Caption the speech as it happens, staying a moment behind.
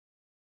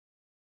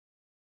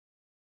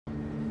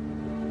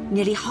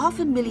Nearly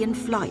 500,000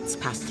 flights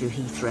pass through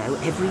Heathrow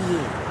every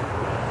year,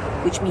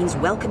 which means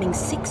welcoming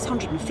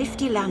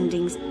 650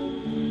 landings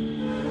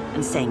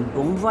and saying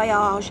bon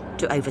voyage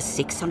to over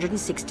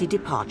 660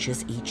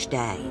 departures each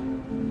day.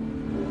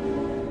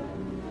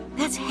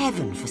 That's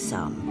heaven for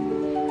some,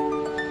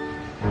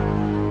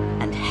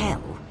 and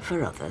hell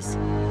for others.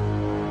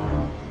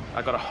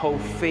 I got a whole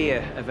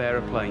fear of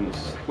aeroplanes,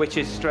 which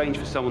is strange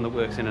for someone that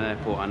works in an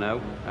airport, I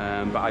know,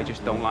 but I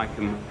just don't like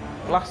them.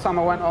 Last time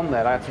I went on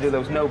there, I had to do there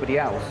was nobody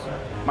else.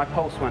 My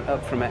pulse went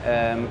up from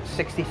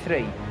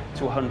 63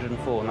 to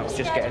 104, and that was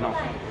just getting off.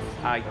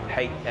 I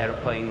hate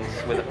aeroplanes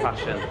with a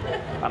passion,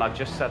 and I've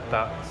just said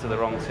that to the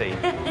wrong team.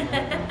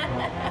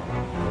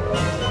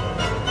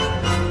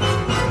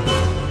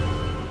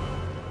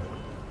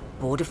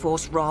 Border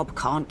Force Rob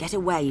can't get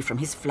away from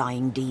his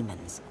flying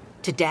demons.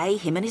 Today,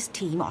 him and his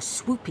team are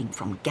swooping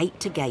from gate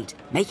to gate,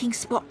 making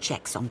spot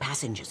checks on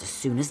passengers as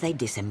soon as they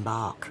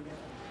disembark.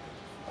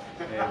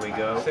 There we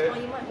go.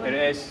 It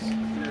is.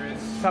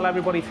 Tell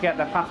everybody to get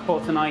their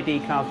passports and ID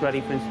cards ready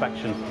for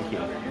inspection. Thank you.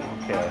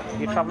 Okay.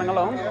 You're travelling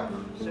alone?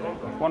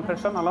 One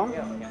person alone?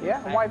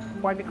 Yeah? Why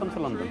have you come to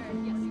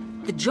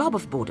London? The job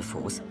of Border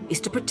Force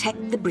is to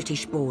protect the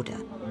British border,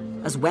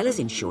 as well as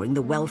ensuring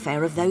the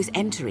welfare of those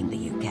entering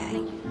the UK.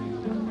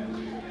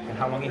 And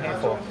how long are you here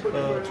for?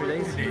 3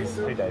 days.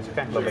 3 days.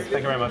 Okay, lovely.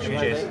 Thank you very much.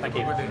 Cheers. Thank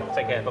you.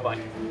 Take care. Bye-bye.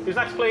 Who's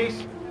next,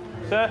 please?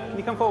 Sir, can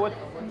you come forward?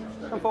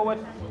 Come forward.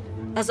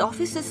 As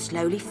officers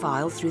slowly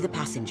file through the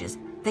passengers,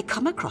 they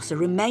come across a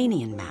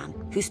Romanian man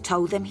who's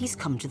told them he's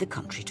come to the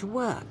country to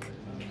work.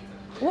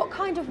 What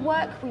kind of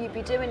work will you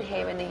be doing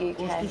here in the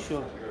UK?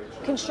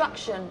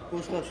 Construction.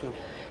 Construction.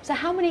 So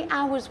how many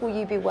hours will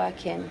you be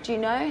working? Do you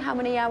know how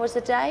many hours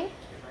a day?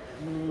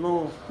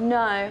 No.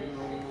 No.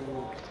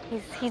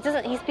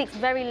 He speaks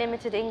very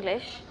limited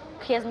English.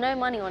 He has no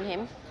money on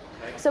him.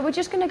 So we're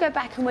just going to go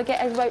back and we'll get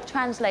a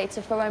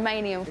translator for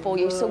Romanian for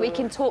you so we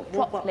can talk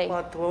properly.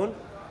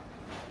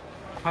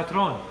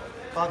 Patron.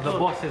 The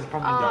boss is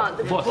from India.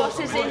 The boss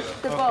is in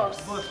the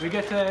boss. We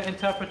get an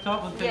interpreter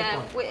on telephone.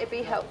 Yeah, would it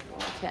be helpful?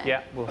 Okay.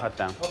 Yeah, we'll head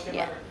down.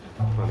 Yeah.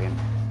 Brilliant.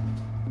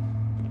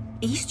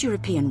 East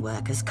European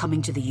workers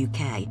coming to the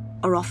UK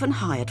are often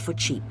hired for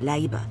cheap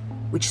labour,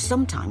 which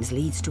sometimes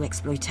leads to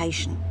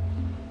exploitation.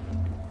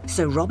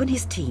 So Rob and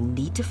his team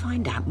need to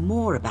find out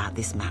more about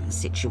this man's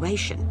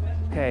situation.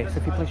 Okay, so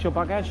if you place your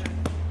baggage.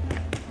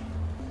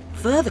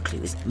 Further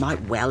clues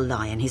might well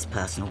lie in his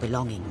personal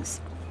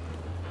belongings.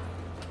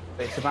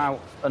 It's about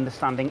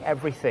understanding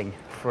everything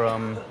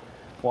from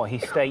what he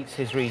states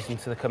his reason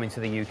to coming to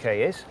the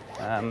UK is,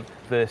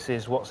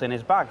 versus what's in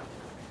his bag.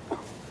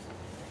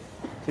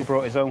 He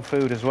brought his own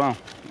food as well.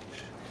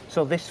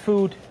 So this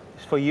food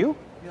is for you?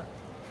 Yeah.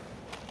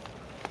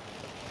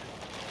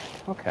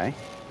 Okay.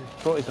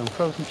 Brought his own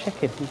frozen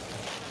chicken.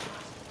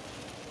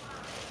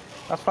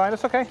 That's fine,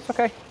 it's okay, it's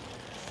okay.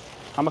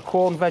 I'm a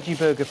corn veggie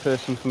burger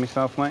person for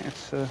myself, mate.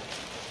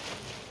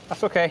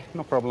 That's okay,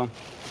 no problem.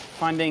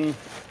 Finding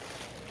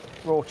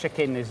raw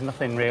chicken is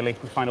nothing really.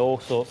 We find all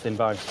sorts in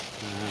bags.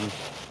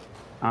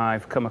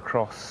 I've come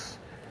across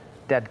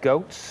dead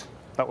goats.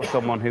 That was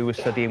someone who was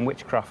studying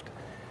witchcraft.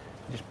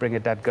 You just bring a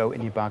dead goat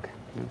in your bag,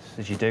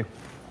 as you do.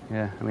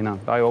 Yeah, I mean,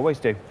 I always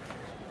do.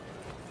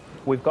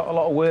 We've got a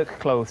lot of work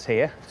clothes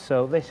here,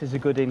 so this is a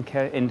good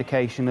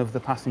indication of the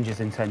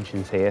passengers'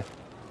 intentions here.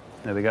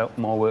 There we go,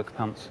 more work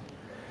pants.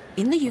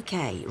 In the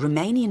UK,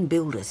 Romanian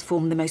builders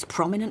form the most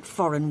prominent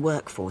foreign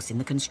workforce in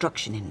the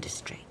construction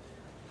industry.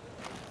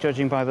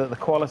 Judging by the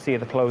quality of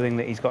the clothing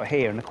that he's got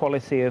here and the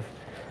quality of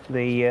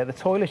the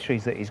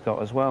toiletries that he's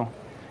got as well.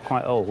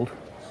 Quite old,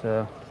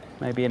 so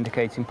maybe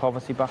indicating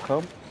poverty back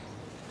home.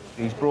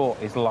 He's brought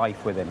his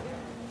life with him.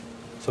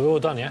 So we're all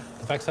done, yeah?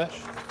 The bag search?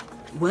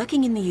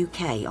 Working in the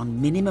UK on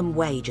minimum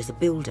wage as a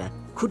builder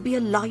could be a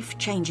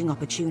life-changing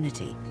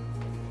opportunity,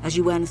 as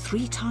you earn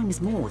 3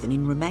 times more than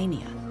in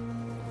Romania.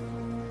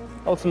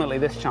 Ultimately,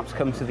 this chap's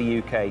come to the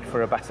UK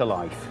for a better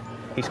life.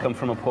 He's come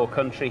from a poor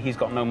country, he's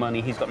got no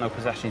money, he's got no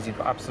possessions, he's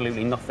got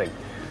absolutely nothing.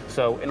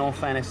 So, in all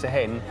fairness to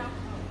him,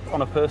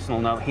 on a personal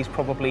note, he's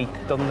probably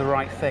done the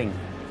right thing.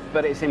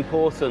 But it's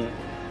important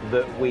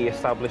that we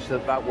establish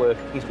that that work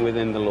is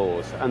within the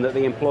laws and that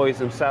the employers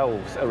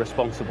themselves are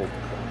responsible.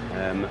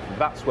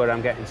 That's where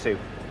I'm getting to.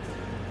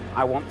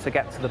 I want to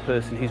get to the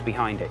person who's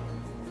behind it.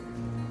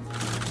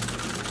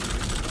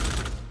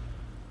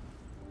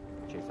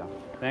 Cheers, Al.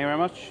 Thank you very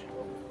much.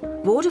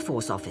 Border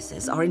Force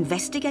officers are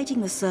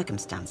investigating the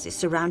circumstances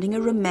surrounding a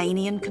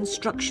Romanian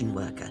construction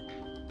worker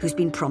who's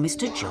been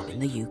promised a job in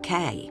the UK.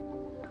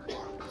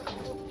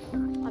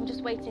 I'm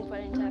just waiting for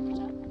an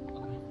interpreter.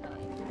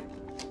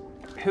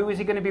 Who is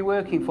he going to be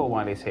working for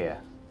while he's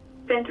here?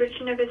 Pentru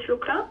cine veți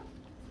lucra?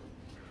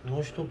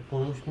 Nu știu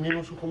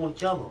cum îl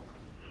cheamă.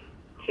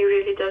 He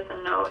really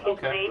doesn't know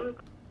his name.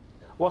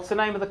 What's the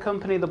name of the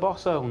company the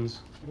boss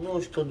owns? Nu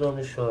știu,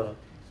 domnișoară.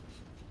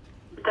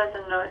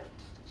 Doesn't know it.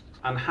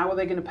 And how are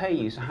they going to pay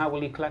you? So how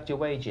will you collect your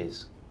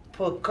wages?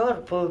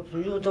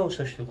 Eu dau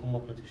să știu cum mă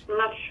plătești.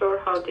 Not sure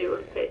how they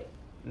will pay.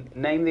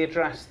 Name the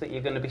address that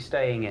you're going to be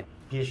staying in.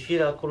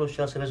 Ieșirea acolo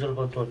și se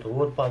rezolvă totul.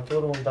 Ori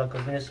patronul,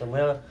 dacă vine să mă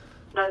ia...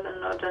 Doesn't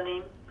know the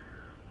name.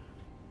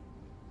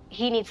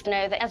 He needs to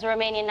know that as a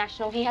Romanian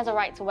national, he has a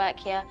right to work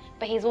here,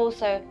 but he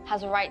also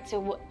has a right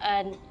to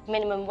earn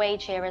minimum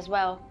wage here as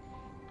well.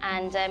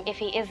 And if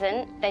he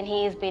isn't, then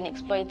he is being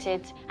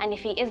exploited. And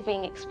if he is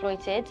being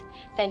exploited,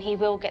 then he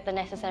will get the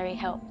necessary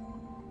help.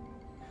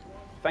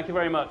 Thank you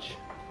very much.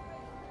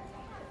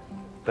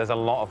 There's a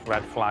lot of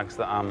red flags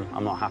that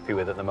I'm not happy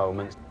with at the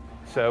moment.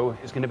 So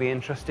it's going to be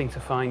interesting to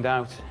find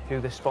out who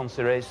this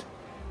sponsor is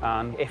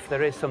and if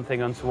there is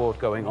something untoward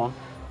going on.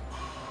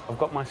 I've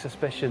got my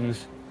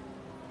suspicions.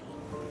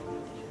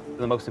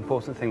 The most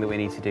important thing that we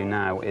need to do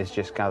now is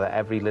just gather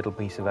every little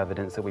piece of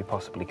evidence that we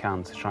possibly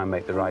can to try and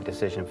make the right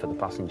decision for the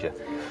passenger.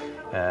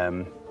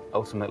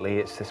 Ultimately,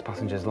 it's this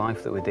passenger's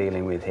life that we're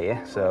dealing with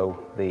here, so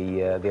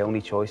the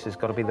only choice has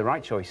got to be the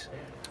right choice.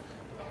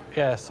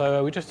 Yeah,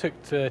 so we just took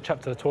the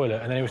chap to the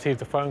toilet and then he received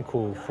a phone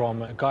call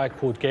from a guy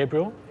called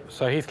Gabriel.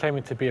 So he's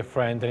claiming to be a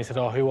friend and he said,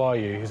 oh, who are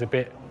you? He's a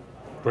bit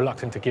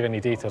reluctant to give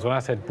any details. When I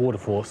said Border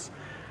Force,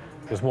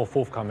 it was more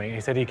forthcoming. He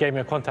said he gave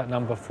me a contact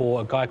number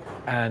for a guy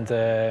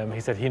and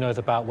he said he knows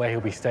about where he'll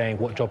be staying,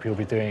 what job he'll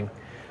be doing.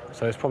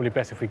 So it's probably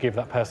best if we give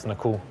that person a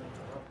call.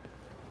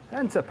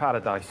 Enter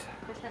paradise.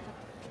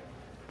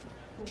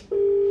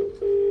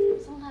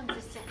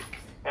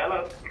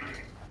 Hello.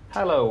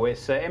 Hello,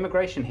 it's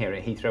immigration here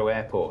at Heathrow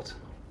Airport.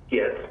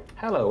 Yes.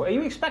 Hello, are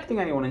you expecting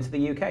anyone into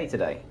the UK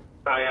today?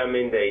 I am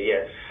indeed,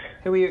 yes.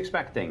 Who are you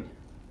expecting?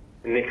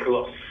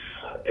 Nicholas,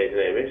 his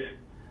name is.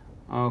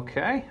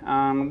 Okay,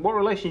 what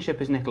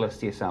relationship is Nicholas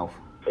to yourself?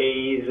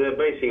 He's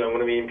basically, I'm going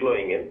to be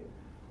employing him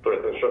for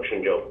a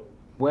construction job.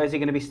 Where's he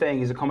going to be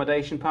staying? Is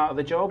accommodation part of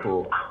the job,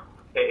 or?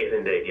 It is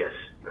indeed, yes.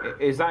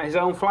 Is that his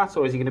own flat,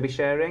 or is he going to be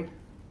sharing?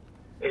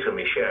 He's going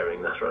to be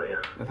sharing, that's right,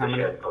 yeah. With how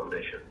many? Shared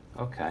accommodation.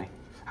 Okay.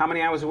 How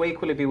many hours a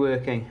week will he be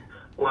working?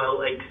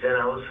 Well, 8 to 10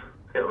 hours.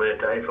 A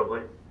day,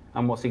 probably.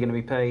 And what's he going to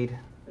be paid?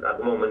 At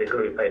the moment, he's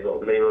going to be paid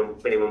what,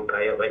 minimum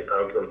pay of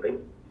 £8 something.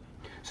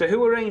 So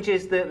who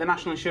arranges the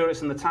national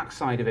insurance and the tax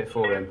side of it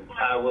for him?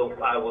 I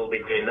will be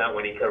doing that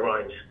when he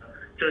arrives.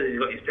 As soon as he's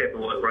got his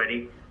paperwork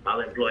ready, I'll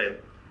employ him.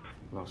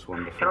 That's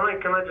wonderful. Can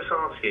I just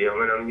ask you,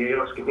 I mean,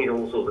 you're asking me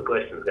all sorts of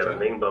questions and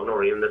everything, but I'm not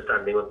really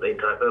understanding what the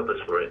entire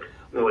purpose for it.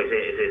 Or is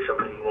there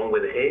something wrong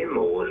with him,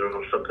 or is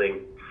there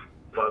something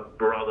I'd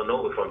rather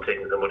know if I'm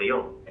taking somebody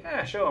on?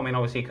 Yeah, sure. I mean,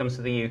 obviously he comes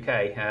to the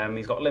UK.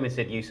 He's got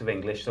limited use of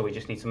English, so we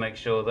just need to make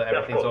sure that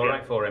everything's all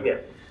right for him. Yeah.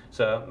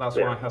 So that's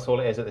why, that's all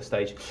it is at this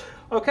stage.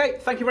 Okay,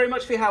 thank you very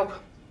much for your help.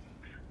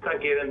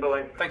 Thank you then,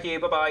 bye. Thank you,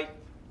 bye-bye.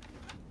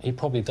 He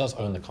probably does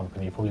own the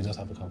company, he probably does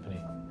have a company.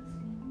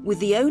 With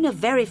the owner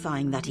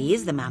verifying that he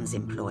is the man's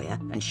employer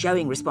and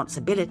showing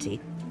responsibility,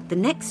 the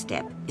next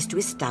step is to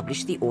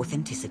establish the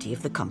authenticity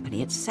of the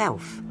company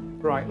itself.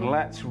 Right,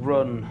 let's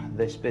run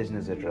this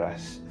business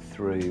address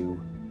through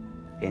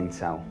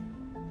Intel.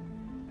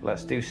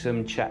 Let's do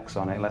some checks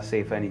on it. Let's see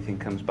if anything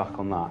comes back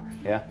on that,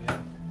 yeah?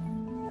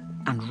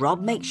 And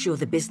Rob makes sure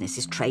the business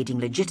is trading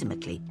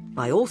legitimately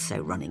by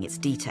also running its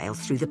details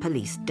through the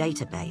police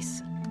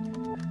database.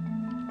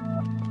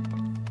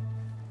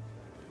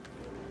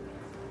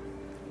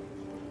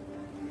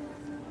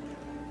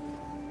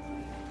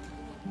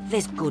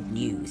 There's good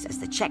news as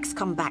the checks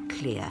come back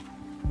clear.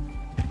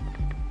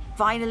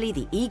 Finally,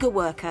 the eager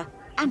worker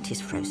and his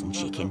frozen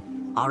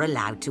chicken are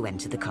allowed to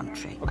enter the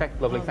country. Okay,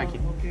 lovely, thank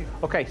you.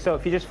 Okay, so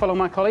if you just follow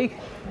my colleague.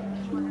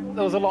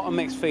 There was a lot of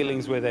mixed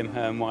feelings with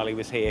him while he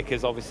was here,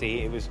 because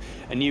obviously it was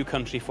a new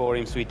country for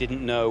him, so he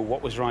didn't know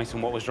what was right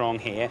and what was wrong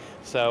here.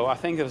 So I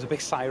think there was a big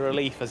sigh of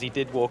relief as he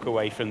did walk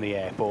away from the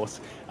airport,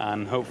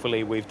 and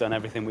hopefully we've done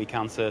everything we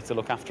can to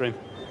look after him.